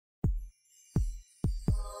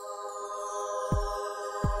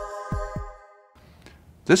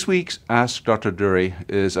This week's Ask Dr. Durie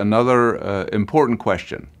is another important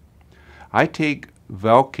question. I take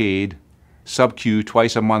Velcade sub-Q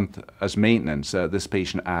twice a month as maintenance, this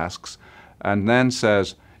patient asks, and then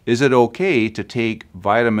says, is it okay to take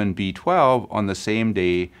vitamin B12 on the same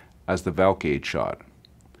day as the Velcade shot?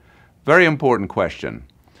 Very important question.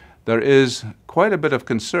 There is quite a bit of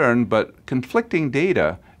concern, but conflicting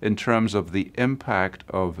data in terms of the impact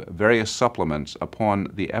of various supplements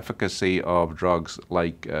upon the efficacy of drugs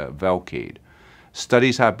like Velcade.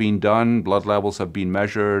 Studies have been done, blood levels have been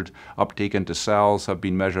measured, uptake into cells have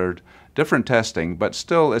been measured, different testing, but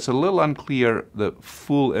still it's a little unclear the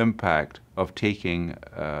full impact of taking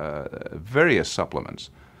various supplements.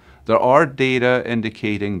 There are data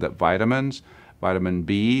indicating that vitamins, vitamin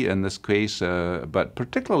B in this case, but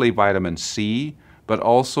particularly vitamin C, but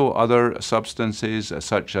also other substances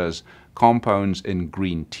such as compounds in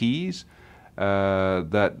green teas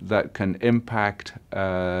that can impact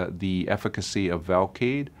the efficacy of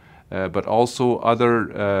Velcade, but also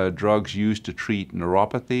other drugs used to treat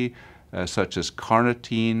neuropathy such as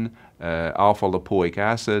carnitine, alpha-lipoic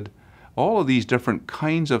acid. All of these different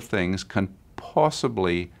kinds of things can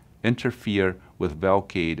possibly interfere with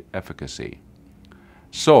Velcade efficacy.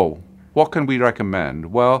 So, what can we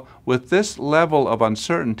recommend? Well, with this level of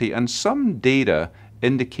uncertainty and some data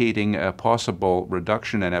indicating a possible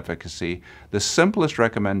reduction in efficacy, the simplest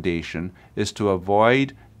recommendation is to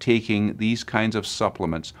avoid taking these kinds of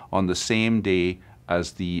supplements on the same day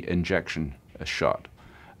as the injection shot.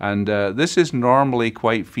 And this is normally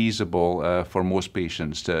quite feasible for most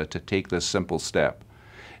patients to take this simple step.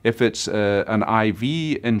 If it's an IV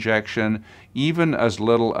injection, even as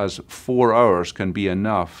little as 4 hours can be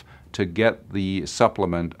enough to get the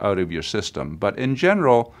supplement out of your system. But in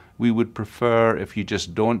general, we would prefer if you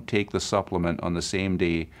just don't take the supplement on the same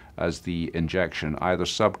day as the injection, either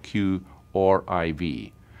sub-Q or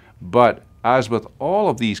IV. But as with all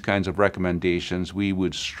of these kinds of recommendations, we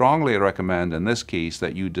would strongly recommend in this case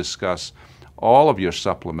that you discuss all of your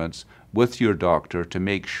supplements with your doctor to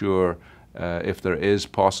make sure if there is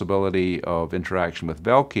possibility of interaction with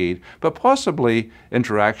Velcade, but possibly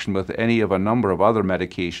interaction with any of a number of other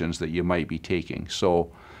medications that you might be taking. So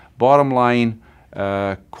bottom line,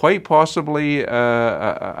 quite possibly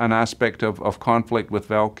an aspect of conflict with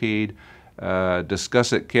Velcade.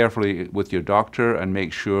 Discuss it carefully with your doctor and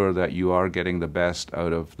make sure that you are getting the best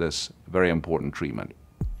out of this very important treatment.